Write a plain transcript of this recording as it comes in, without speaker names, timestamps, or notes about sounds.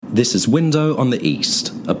This is Window on the East,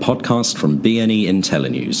 a podcast from BNE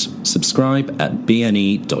IntelliNews. Subscribe at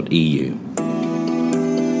bne.eu.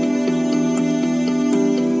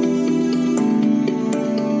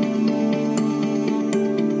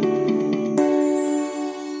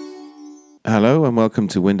 Hello and welcome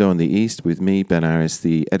to Window on the East with me, Ben Aris,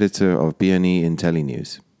 the editor of BNE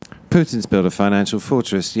IntelliNews. Putin's built a financial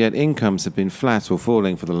fortress, yet incomes have been flat or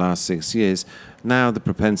falling for the last 6 years. Now the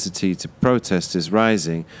propensity to protest is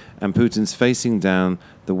rising, and Putin's facing down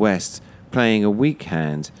the West, playing a weak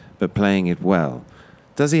hand, but playing it well.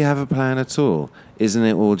 Does he have a plan at all? Isn't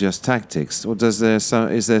it all just tactics? Or is there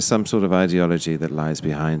some sort of ideology that lies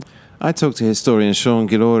behind? I talked to historian Sean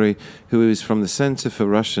Guillory, who is from the Center for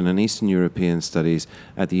Russian and Eastern European Studies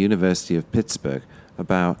at the University of Pittsburgh,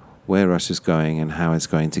 about where Russia's going and how it's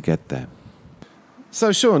going to get there.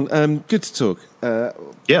 So, Sean, good to talk.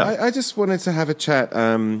 I just wanted to have a chat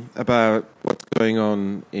about what's going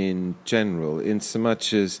on in general, in so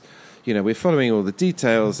much as, you know, we're following all the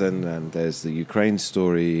details, and there's the Ukraine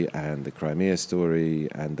story and the Crimea story,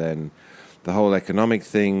 and then the whole economic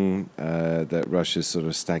thing that Russia's sort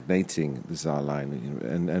of stagnating, this is our line,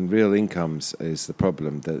 and real incomes is the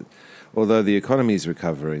problem. That although the economy is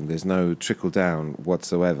recovering, there's no trickle down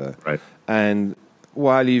whatsoever. Right. And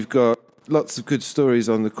while you've got lots of good stories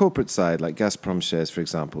on the corporate side, like Gazprom shares, for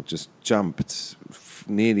example, just jumped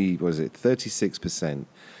nearly, 36%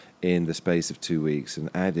 in the space of 2 weeks and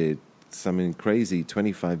added something crazy,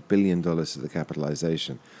 $25 billion to the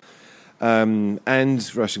capitalization.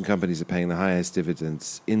 And Russian companies are paying the highest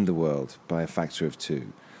dividends in the world by a factor of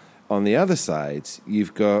 2. On the other side,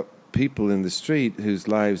 you've got people in the street whose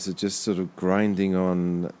lives are just sort of grinding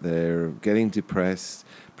on. They're getting depressed.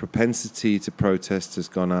 Propensity to protest has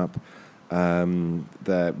gone up.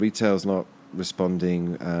 The retail's not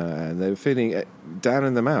responding, and they're feeling down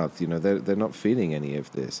in the mouth. You know, they're not feeling any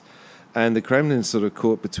of this. And the Kremlin's sort of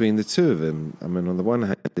caught between the two of them. I mean, on the one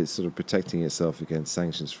hand, it's sort of protecting itself against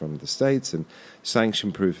sanctions from the states and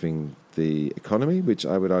sanction-proofing the economy, which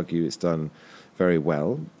I would argue it's done very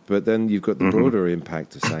well. But then you've got the broader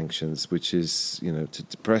impact of sanctions, which is, you know, to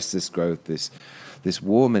depress this growth, this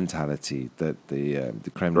war mentality that the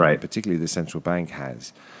Kremlin, particularly the central bank,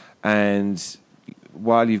 has. And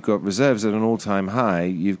while you've got reserves at an all-time high,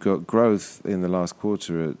 you've got growth in the last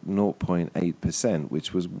quarter at 0.8%,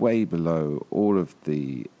 which was way below all of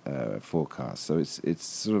the forecasts. So it's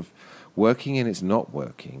sort of working and it's not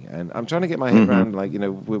working. And I'm trying to get my head around, like, you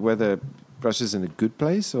know, whether Russia's in a good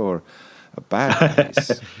place or a bad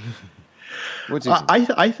place. What do you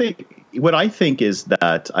think? I think is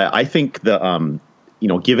that I think the you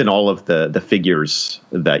know, given all of the figures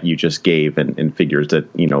that you just gave and figures that,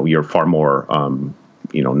 you know, you're far more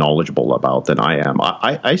you know, knowledgeable about than I am,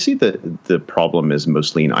 I see the problem is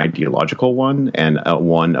mostly an ideological one and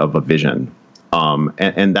one of a vision.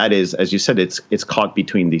 And that is, as you said, it's caught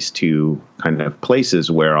between these two kind of places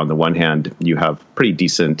where on the one hand you have pretty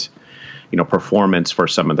decent, you know, performance for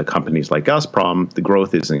some of the companies like Gazprom. The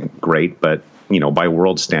growth isn't great, but, you know, by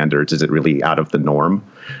world standards, is it really out of the norm?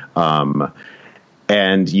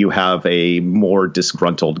 And you have a more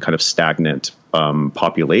disgruntled kind of stagnant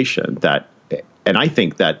population that, and I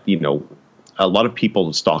think that, you know, a lot of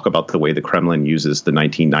people talk about the way the Kremlin uses the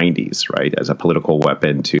 1990s, right, as a political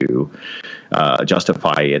weapon to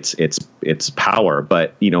justify its power.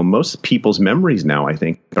 But, you know, most people's memories now, I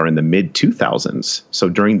think, are in the mid 2000s. So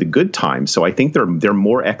during the good times. So I think there are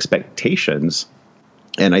more expectations.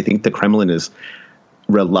 And I think the Kremlin is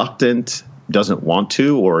reluctant, doesn't want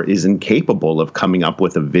to, or is incapable of coming up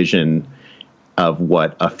with a vision of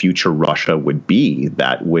what a future Russia would be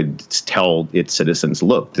that would tell its citizens,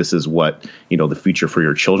 look, this is what, you know, the future for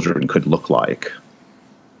your children could look like.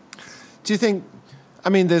 Do you think, I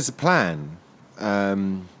mean, there's a plan.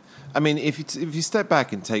 I mean, if you step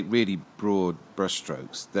back and take really broad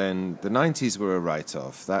brushstrokes, then the 90s were a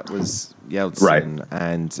write-off. That was Yeltsin,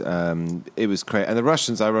 and it was crazy. And the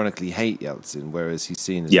Russians, ironically, hate Yeltsin, whereas he's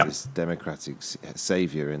seen as this democratic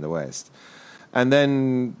savior in the West. And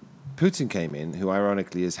then Putin came in, who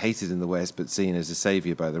ironically is hated in the West but seen as a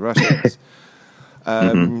savior by the Russians.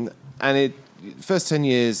 And it first 10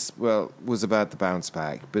 years, well, was about the bounce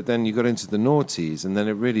back, but then you got into the noughties, and then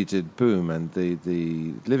it really did boom. And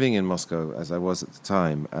the living in Moscow, as I was at the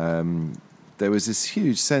time, there was this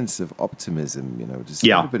huge sense of optimism. You know, just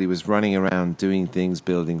everybody was running around doing things,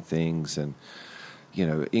 building things, and, you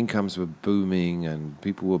know, incomes were booming, and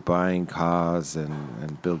people were buying cars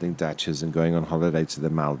and building dachas and going on holiday to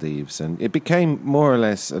the Maldives, and it became more or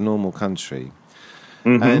less a normal country.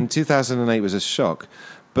 And 2008 was a shock.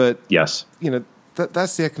 But, you know,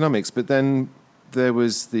 that's the economics. But then there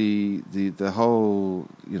was the whole,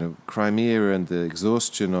 Crimea and the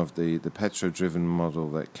exhaustion of the petro-driven model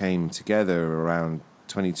that came together around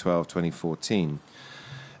 2012, 2014.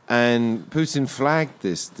 And Putin flagged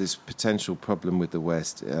this potential problem with the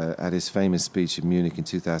West at his famous speech in Munich in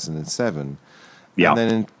 2007. Yeah. And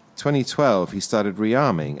then in 2012, he started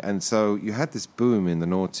rearming. And so you had this boom in the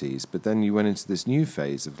noughties, but then you went into this new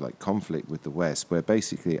phase of conflict with the West, where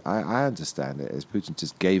basically, I understand it as Putin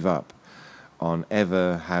just gave up on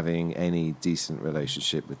ever having any decent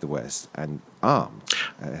relationship with the West and armed,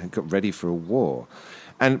 got ready for a war.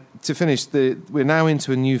 And to finish, we're now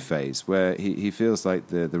into a new phase where he feels like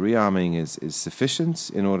the rearming is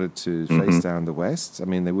sufficient in order to face down the West. I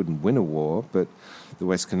mean, they wouldn't win a war, but the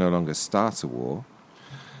West can no longer start a war.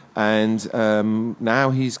 And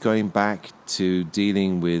now he's going back to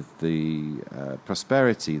dealing with the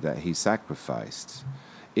prosperity that he sacrificed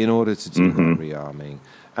in order to do that rearming.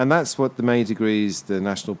 And that's what the May degrees, the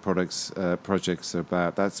national products projects are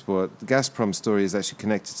about. That's what the Gazprom story is actually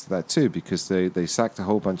connected to that too, because they sacked a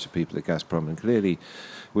whole bunch of people at Gazprom, and clearly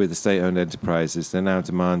with the state-owned enterprises, they're now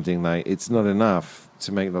demanding it's not enough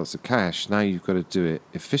to make lots of cash. Now you've got to do it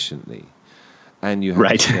efficiently, and you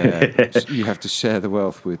have to share the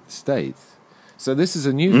wealth with the state. So this is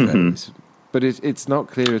a new phase, but it's not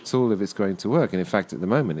clear at all if it's going to work. And in fact, at the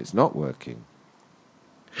moment, it's not working.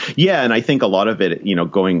 Yeah, and I think a lot of it,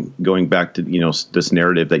 going back to, this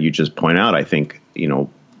narrative that you just point out, I think,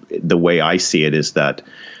 the way I see it is that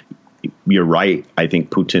you're right. I think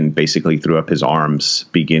Putin basically threw up his arms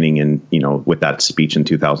beginning in, with that speech in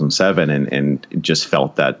 2007 and just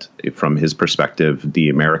felt that from his perspective, the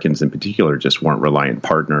Americans in particular just weren't reliant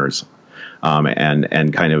partners.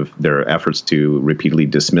 And kind of their efforts to repeatedly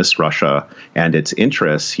dismiss Russia and its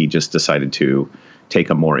interests, he just decided to take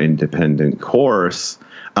a more independent course.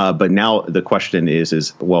 But now the question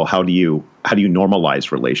is well, how do you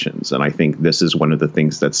normalize relations? And I think this is one of the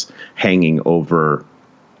things that's hanging over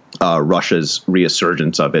Russia's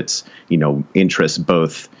resurgence of its, interests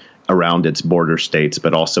both around its border states,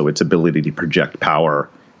 but also its ability to project power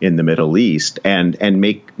in the Middle East and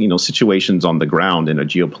make, situations on the ground in a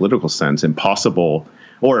geopolitical sense impossible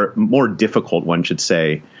or more difficult, one should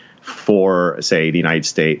say, for, say, the United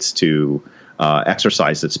States to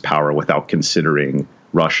exercise its power without considering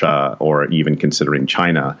Russia or even considering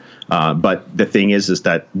China. But the thing is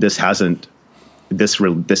that this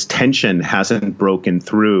tension hasn't broken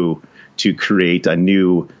through to create a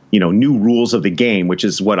new rules of the game, which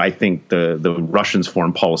is what I think the Russians'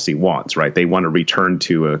 foreign policy wants, right? They want to return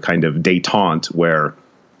to a kind of détente where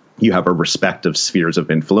you have a respect of spheres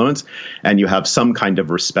of influence and you have some kind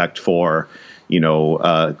of respect for,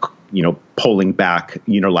 pulling back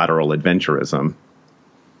unilateral adventurism.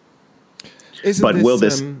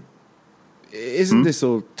 Isn't this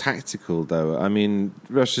all tactical, though? I mean,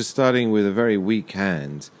 Russia's starting with a very weak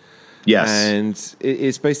hand. Yes. And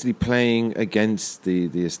it's basically playing against the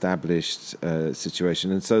established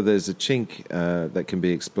situation. And so there's a chink that can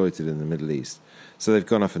be exploited in the Middle East. So they've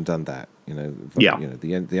gone off and done that.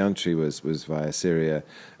 The entry was via Syria.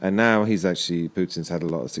 And now Putin's had a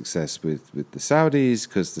lot of success with the Saudis,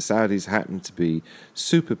 because the Saudis happen to be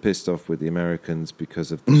super pissed off with the Americans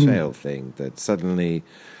because of the shale thing, that suddenly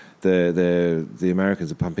the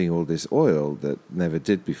Americans are pumping all this oil that never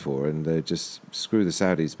did before, and they just screw the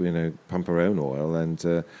Saudis, pump our own oil,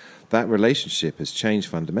 and that relationship has changed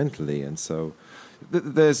fundamentally, and so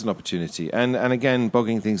there's an opportunity. And again,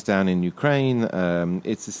 bogging things down in Ukraine,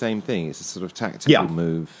 it's the same thing. It's a sort of tactical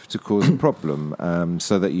move to cause a problem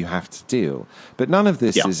so that you have to deal. But none of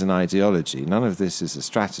this is an ideology. None of this is a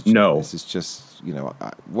strategy. No. This is just,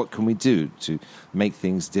 what can we do to make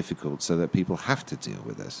things difficult so that people have to deal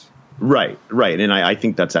with this? Right. And I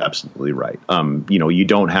think that's absolutely right. You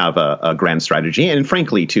don't have a grand strategy. And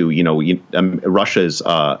frankly, too, Russia's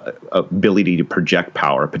ability to project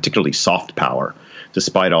power, particularly soft power,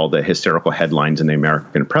 despite all the hysterical headlines in the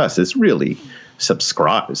American press, is really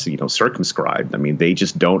circumscribed. I mean, they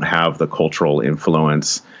just don't have the cultural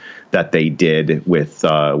influence that they did with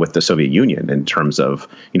the Soviet Union in terms of,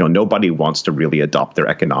 nobody wants to really adopt their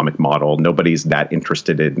economic model. Nobody's that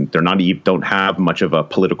interested in, don't have much of a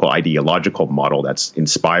political ideological model that's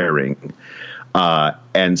inspiring.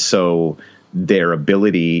 And so their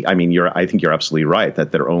ability, I think you're absolutely right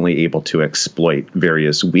that they're only able to exploit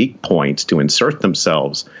various weak points to insert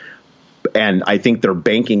themselves. And I think they're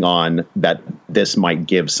banking on that this might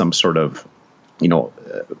give some sort of,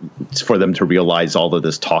 for them to realize all of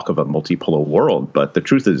this talk of a multipolar world. But the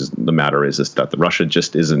truth is, the matter is that Russia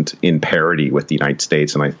just isn't in parity with the United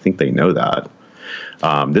States. And I think they know that.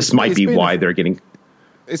 This might be why they're getting...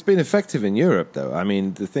 It's been effective in Europe, though. I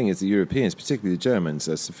mean, the thing is, the Europeans, particularly the Germans,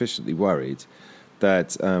 are sufficiently worried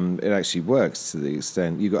that it actually works to the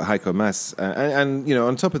extent you got Heiko Maas, and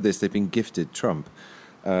on top of this, they've been gifted Trump.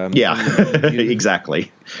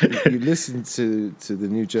 Exactly. You listen to the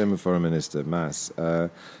new German Foreign Minister Maas,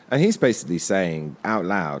 and he's basically saying out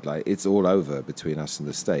loud, like, it's all over between us and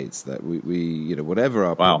the States. That we whatever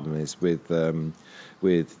our problem is with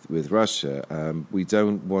Russia, we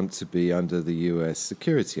don't want to be under the U.S.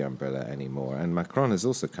 security umbrella anymore. And Macron has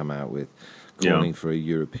also come out with calling for a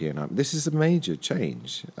European. This is a major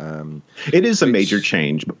change. It is a major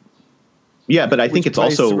change. Yeah, but I think it's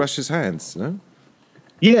also to Russia's hands, no?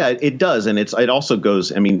 Yeah, it does, and it also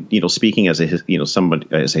goes. I mean, speaking as a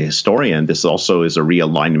historian, this also is a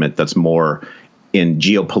realignment that's more in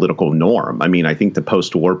geopolitical norm. I mean, I think the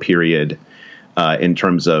post-war period, in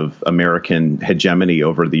terms of American hegemony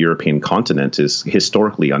over the European continent, is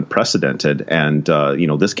historically unprecedented, and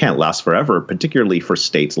this can't last forever, particularly for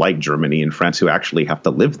states like Germany and France who actually have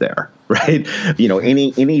to live there, right?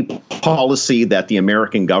 Any policy that the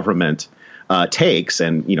American government takes,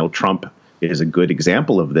 and Trump is a good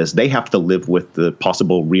example of this, they have to live with the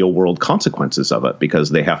possible real world consequences of it, because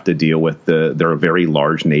they have to deal with their very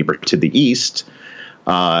large neighbor to the east,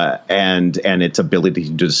 and its ability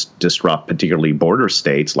to disrupt particularly border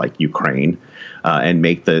states like Ukraine, and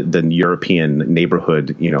make the European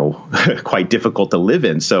neighborhood, quite difficult to live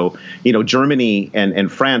in. So, Germany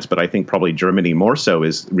and France, but I think probably Germany more so,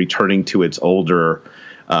 is returning to its older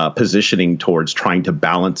positioning towards trying to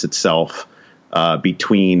balance itself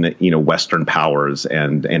between Western powers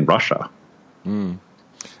and Russia.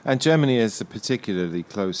 And Germany has a particularly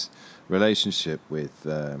close relationship with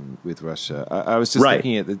Russia. I was just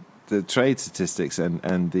looking at the trade statistics,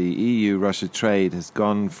 and the EU-Russia trade has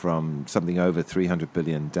gone from something over 300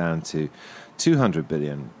 billion down to 200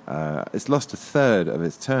 billion. It's lost a third of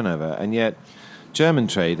its turnover, and yet German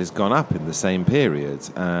trade has gone up in the same period,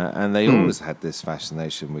 and they always had this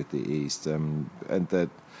fascination with the East, and that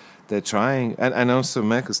they're trying, and also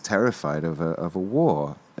Merkel's terrified of a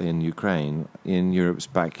war in Ukraine, in Europe's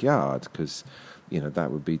backyard, because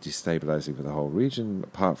that would be destabilizing for the whole region,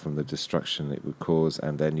 apart from the destruction it would cause,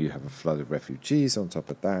 and then you have a flood of refugees on top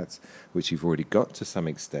of that, which you've already got to some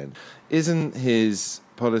extent. Isn't his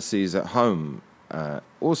policies at home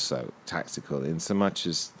also tactical, in so much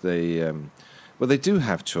as they do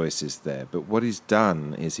have choices there, but what he's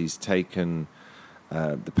done is he's taken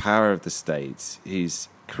the power of the state, he's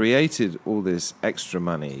created all this extra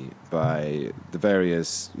money by the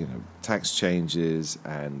various, tax changes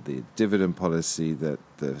and the dividend policy that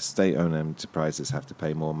the state-owned enterprises have to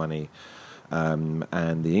pay more money,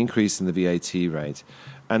 and the increase in the VAT rate.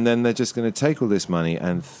 And then they're just going to take all this money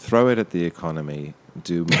and throw it at the economy,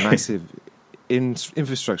 do massive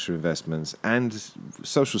infrastructure investments and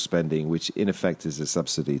social spending, which in effect is a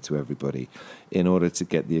subsidy to everybody in order to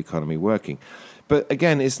get the economy working. But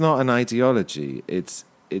again, it's not an ideology. It's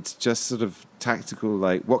just sort of tactical,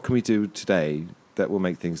 like, what can we do today that will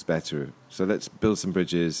make things better? So let's build some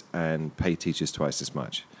bridges and pay teachers twice as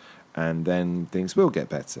much, and then things will get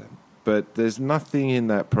better. But there's nothing in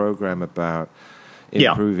that program about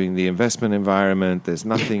improving the investment environment. There's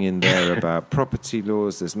nothing in there about property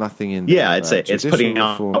laws. There's nothing in there about it's putting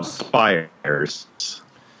out fires.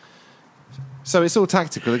 So it's all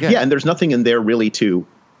tactical again. Yeah, and there's nothing in there really to...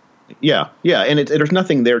 Yeah, and there's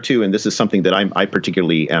nothing there too, and this is something that I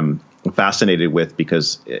particularly am fascinated with,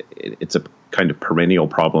 because it's a kind of perennial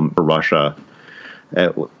problem for Russia.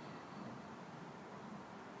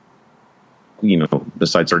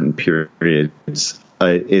 Besides certain periods,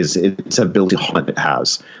 is its ability it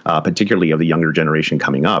has, particularly of the younger generation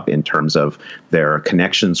coming up, in terms of their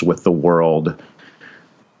connections with the world,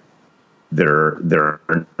 their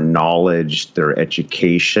knowledge, their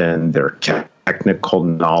education, their technical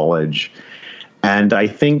knowledge. And I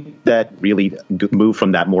think that really move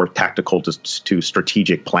from that more tactical to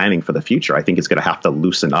strategic planning for the future, I think it's going to have to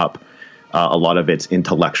loosen up a lot of its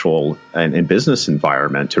intellectual and business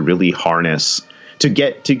environment to really harness, to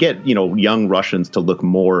get young Russians to look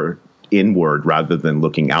more inward rather than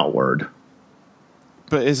looking outward.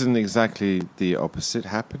 But isn't exactly the opposite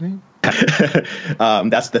happening?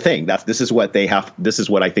 That's the thing. This is what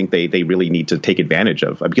I think they really need to take advantage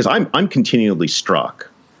of, because I'm continually struck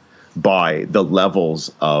by the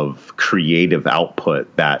levels of creative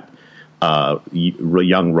output that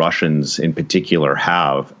young Russians in particular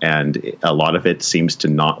have, and a lot of it seems to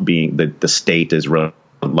not being the state is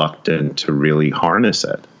reluctant to really harness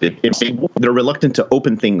it. They're reluctant to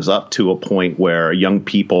open things up to a point where young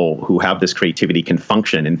people who have this creativity can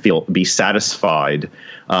function and be satisfied,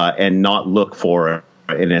 and not look for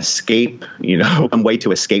an escape, one way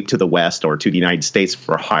to escape to the West or to the United States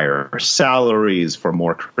for higher salaries, for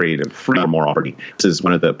more creative freedom, more opportunity. This is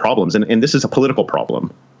one of the problems, and this is a political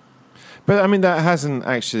problem. But I mean, that hasn't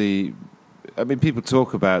actually. I mean, people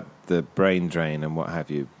talk about the brain drain and what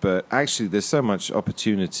have you, but actually, there's so much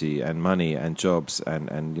opportunity and money and jobs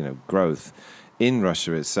and growth in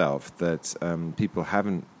Russia itself that people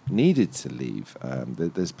haven't needed to leave.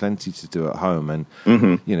 There's plenty to do at home, and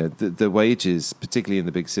the wages, particularly in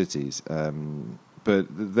the big cities, but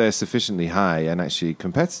they're sufficiently high and actually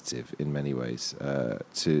competitive in many ways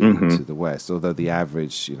to the West. Although the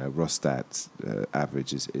average, Rostat's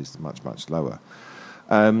average is much lower.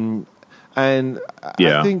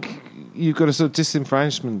 I think you've got a sort of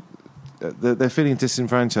disenfranchisement. They're feeling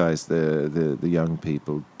disenfranchised, the young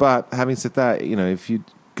people. But having said that, if you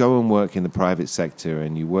go and work in the private sector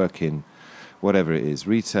and you work in whatever it is,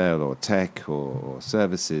 retail or tech or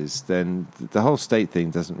services, then the whole state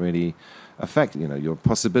thing doesn't really affect, your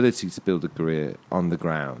possibility to build a career on the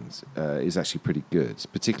ground is actually pretty good,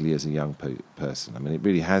 particularly as a young person. I mean, it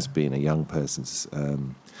really has been a young person's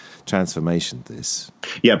transformation, this.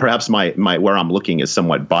 Yeah, perhaps my where I'm looking is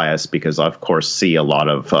somewhat biased because I, of course, see a lot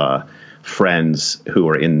of friends who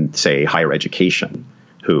are in, say, higher education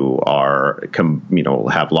who are,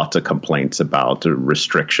 have lots of complaints about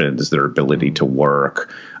restrictions, their ability to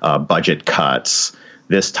work, budget cuts,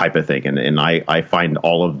 this type of thing. And I find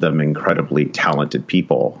all of them incredibly talented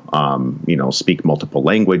people, speak multiple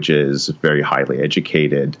languages, very highly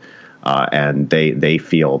educated, and they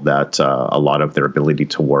feel that a lot of their ability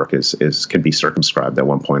to work can be circumscribed at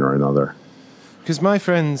one point or another. Because my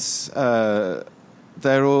friends,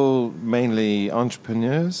 they're all mainly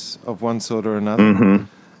entrepreneurs of one sort or another. Mm-hmm.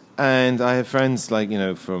 And I have friends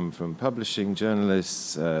from publishing,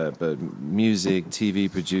 journalists, but music,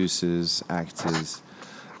 TV producers, actors,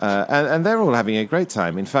 and they're all having a great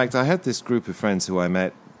time. In fact, I had this group of friends who I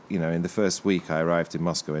met, in the first week I arrived in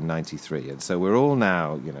Moscow in '93. And so we're all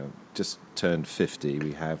now, just turned 50.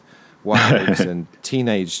 We have wives and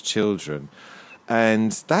teenage children.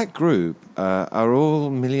 And that group are all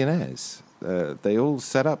millionaires. They all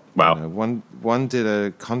set up. Wow. One did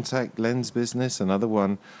a contact lens business. Another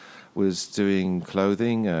one was doing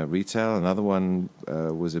clothing, retail. Another one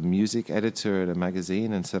was a music editor at a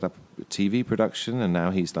magazine and set up a TV production. And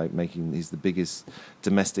now he's the biggest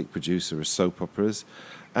domestic producer of soap operas.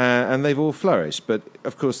 And they've all flourished. But,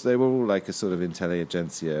 of course, they were all like a sort of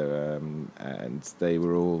intelligentsia. And they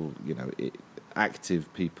were all,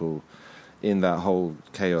 active people in that whole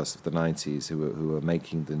chaos of the 90s who were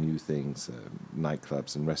making the new things,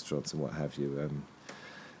 nightclubs and restaurants and what have you.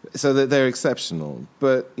 So that they're exceptional.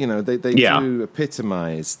 But, they do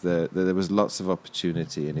epitomize that there was lots of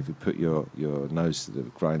opportunity. And if you put your nose to the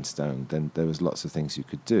grindstone, then there was lots of things you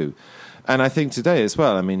could do. And I think today as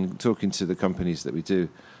well, I mean, talking to the companies that we do,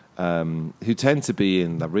 who tend to be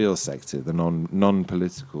in the real sector, the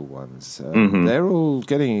non-political ones, they're all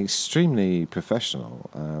getting extremely professional.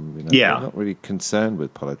 They're not really concerned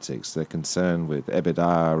with politics. They're concerned with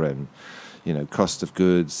EBITDA and, cost of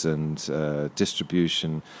goods and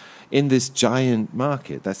distribution in this giant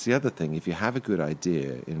market. That's the other thing. If you have a good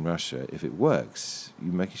idea in Russia, if it works,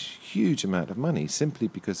 you make a huge amount of money simply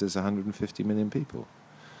because there's 150 million people.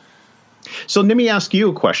 So let me ask you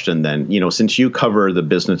a question then. Since you cover the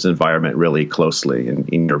business environment really closely and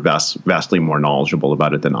you're vastly more knowledgeable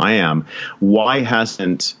about it than I am, why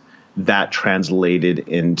hasn't that translated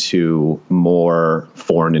into more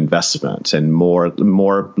foreign investment and more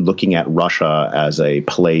looking at Russia as a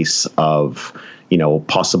place of,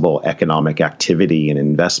 possible economic activity and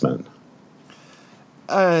investment?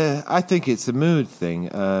 I think it's a mood thing.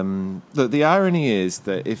 Look, the irony is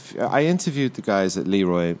that if I interviewed the guys at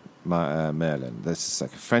Leroy Merlin, this is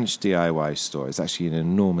like a French DIY store. It's actually an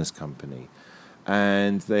enormous company.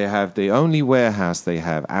 And they have the only warehouse they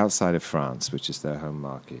have outside of France, which is their home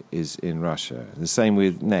market, is in Russia. The same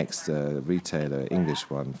with Next, a retailer, English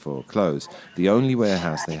one for clothes. The only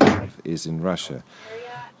warehouse they have is in Russia.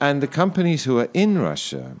 And the companies who are in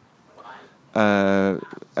Russia, and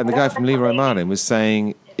the guy from Leroy Merlin was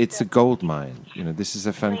saying, it's a gold mine. This is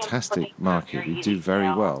a fantastic market. We do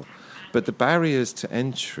very well. But the barriers to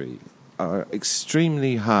entry are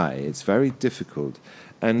extremely high. It's very difficult.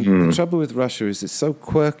 And the trouble with Russia is it's so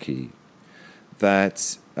quirky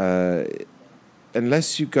that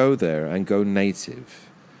unless you go there and go native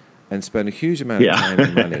and spend a huge amount of time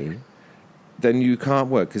and money, then you can't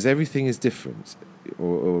work because everything is different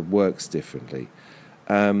or works differently.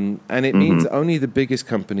 And it means only the biggest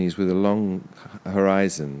companies with a long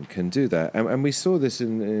horizon can do that. And we saw this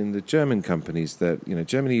in the German companies that,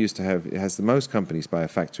 Germany it has the most companies by a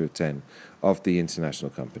factor of 10 of the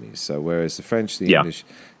international companies. So whereas the French, the English,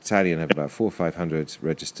 Italian have about 400 or 500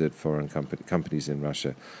 registered foreign companies in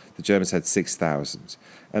Russia, the Germans had 6,000.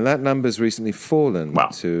 And that number's recently fallen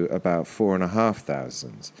to about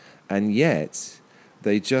 4,500. And yet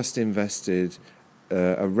they just invested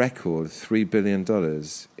a record $3 billion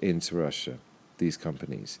into Russia, these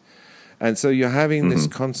companies. And so you're having this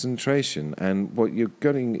concentration, and what you're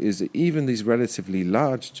getting is even these relatively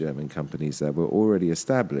large German companies that were already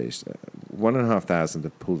established, 1,500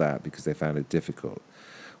 have pulled out because they found it difficult,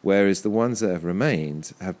 whereas the ones that have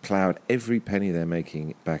remained have ploughed every penny they're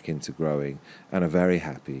making back into growing and are very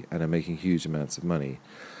happy and are making huge amounts of money.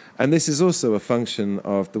 And this is also a function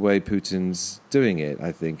of the way Putin's doing it.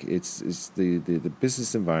 I think it's the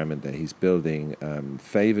business environment that he's building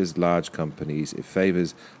favors large companies. It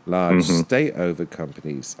favors large state-owned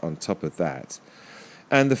companies on top of that.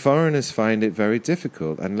 And the foreigners find it very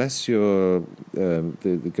difficult, unless you're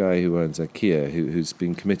the guy who owns IKEA, who's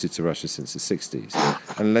been committed to Russia since the 60s.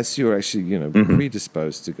 Unless you're actually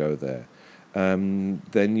predisposed to go there,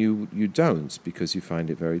 then you don't, because you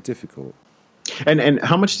find it very difficult. And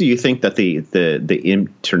how much do you think that the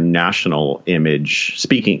international image,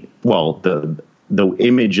 the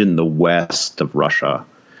image in the West of Russia,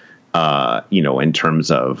 in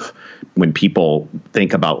terms of when people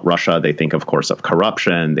think about Russia, they think, of course, of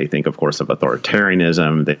corruption. They think, of course, of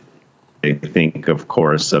authoritarianism. They think, of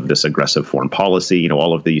course, of this aggressive foreign policy,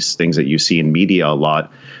 all of these things that you see in media a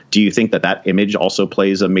lot. Do you think that image also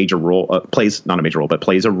plays a major role, plays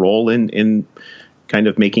a role in kind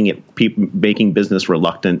of making business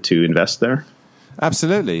reluctant to invest there?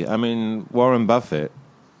 Absolutely. I mean, Warren Buffett,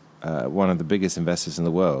 one of the biggest investors in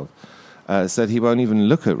the world, said he won't even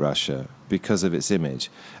look at Russia because of its image.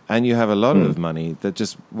 And you have a lot of money that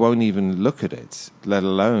just won't even look at it, let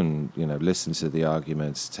alone, listen to the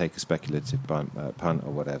arguments, take a speculative punt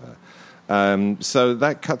or whatever. So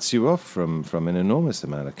that cuts you off from an enormous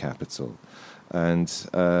amount of capital. And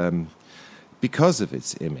because of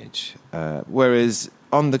its image. Whereas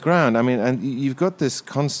on the ground, and you've got this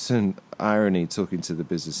constant irony talking to the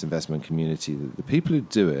business investment community, that the people who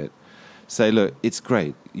do it say, look, it's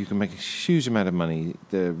great. You can make a huge amount of money.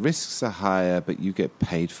 The risks are higher, but you get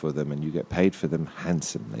paid for them, and you get paid for them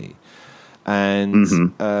handsomely.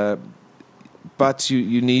 And but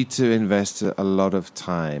you need to invest a lot of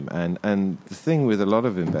time. And the thing with a lot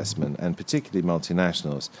of investment, and particularly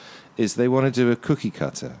multinationals, is they want to do a cookie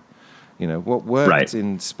cutter. What worked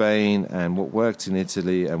in Spain and what worked in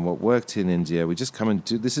Italy and what worked in India, we just come and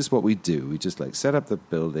do, this is what we do. We just set up the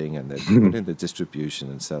building and then put in the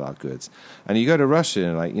distribution and sell our goods. And you go to Russia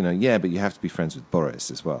and but you have to be friends with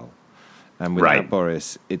Boris as well. And without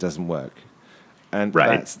Boris, it doesn't work. And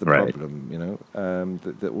that's the problem,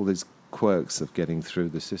 all these quirks of getting through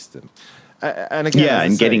the system. And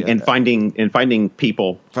again, finding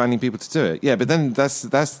people to do it. Yeah, but then that's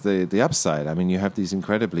the upside. You have these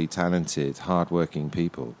incredibly talented, hardworking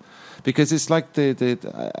people, because it's like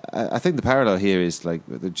I think the parallel here is like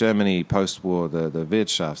the Germany post-war, the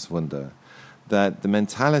Wirtschaftswunder, that the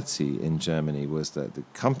mentality in Germany was that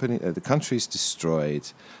the country's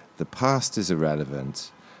destroyed, the past is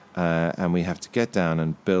irrelevant, and we have to get down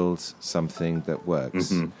and build something that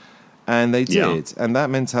works. And they did. And that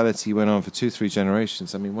mentality went on for 2-3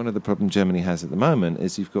 generations. One of the problems Germany has at the moment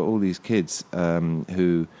is you've got all these kids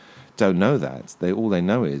who don't know that. All they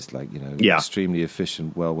know is extremely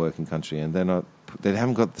efficient, well-working country, and they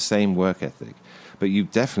haven't got the same work ethic. But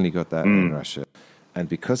you've definitely got that in Russia. And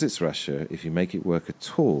because it's Russia, if you make it work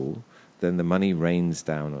at all, then the money rains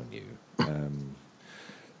down on you.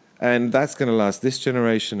 And that's going to last this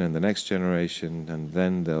generation and the next generation, and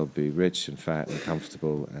then they'll be rich and fat and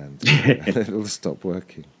comfortable, and it'll stop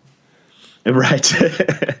working. Right.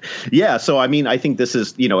 Yeah. So, I think this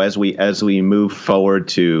is, as we move forward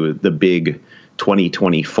to the big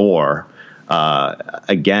 2024,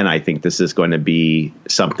 again, I think this is going to be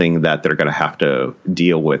something that they're going to have to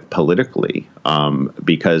deal with politically,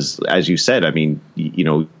 because, as you said, you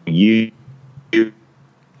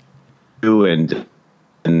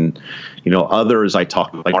and others I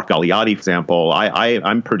talk, like Mark Galeotti, for example.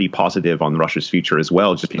 I'm pretty positive on Russia's future as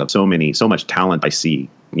well, just because of so much talent I see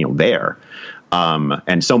there,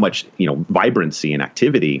 and so much vibrancy and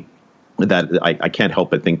activity, that I can't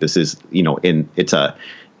help but think this is it's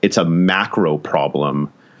a macro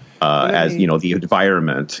problem, the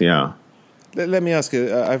environment. Yeah. Let me ask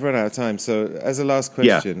you. I've run out of time, so as a last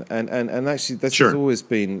question, and actually this has always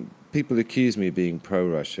been, people accuse me of being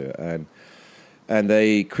pro-Russia, and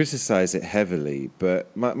they criticize it heavily.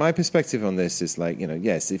 But my perspective on this is like,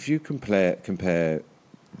 yes, if you compare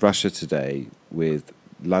Russia today with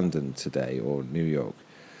London today or New York,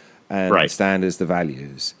 and the standards, the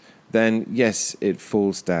values, then yes, it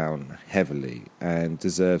falls down heavily and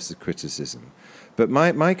deserves the criticism. But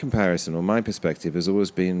my comparison or my perspective has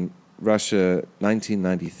always been Russia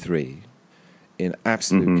 1993 in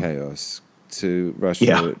absolute chaos to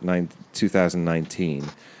Russia 2019,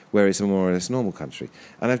 where it's a more or less normal country.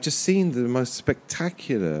 And I've just seen the most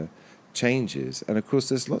spectacular changes. And of course,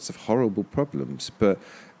 there's lots of horrible problems. But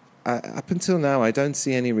up until now, I don't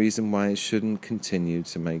see any reason why it shouldn't continue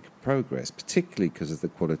to make progress, particularly because of the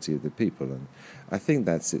quality of the people. And I think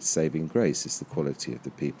that's its saving grace, is the quality of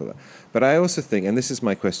the people. But I also think, and this is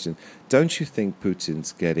my question, don't you think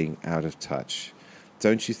Putin's getting out of touch?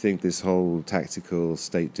 Don't you think this whole tactical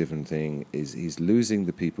state-driven thing he's losing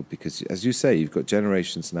the people? Because, as you say, you've got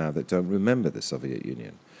generations now that don't remember the Soviet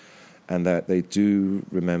Union, and that they do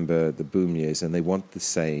remember the boom years, and they want the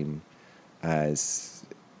same as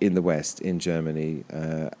in the West, in Germany,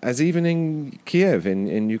 as even in Kiev,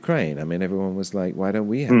 in Ukraine. I mean, everyone was like, why don't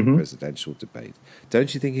we have a presidential debate?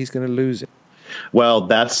 Don't you think he's going to lose it? Well,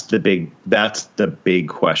 that's the big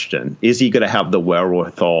question. Is he going to have the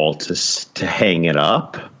wherewithal to hang it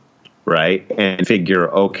up, right? And figure,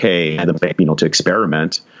 to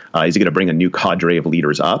experiment. Is he going to bring a new cadre of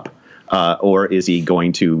leaders up? Or is he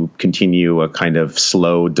going to continue a kind of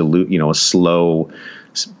slow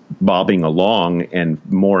bobbing along and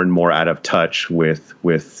more out of touch with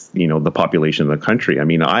the population of the country? I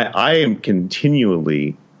mean, I am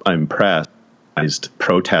continually impressed by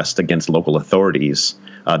protest against local authorities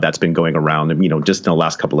that's been going around, just in the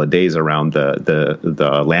last couple of days around the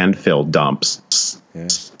landfill dumps. Yeah.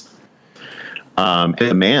 And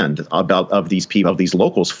demand of these people, of these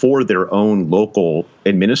locals, for their own local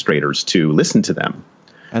administrators to listen to them.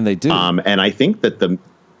 And they do. And I think that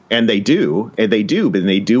they do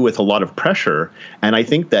with a lot of pressure. And I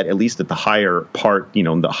think that at least at the higher part,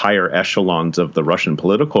 the higher echelons of the Russian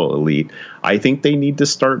political elite, I think they need to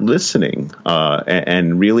start listening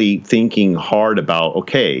and really thinking hard about,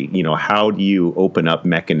 how do you open up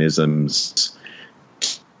mechanisms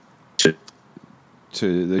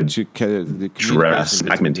to address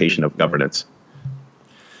fragmentation of governance.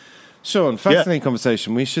 Sean, fascinating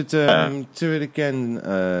conversation. We should do it again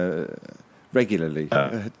regularly,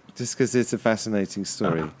 just because it's a fascinating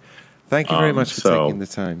story. Thank you very much for taking the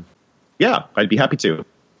time. Yeah, I'd be happy to.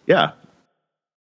 Yeah.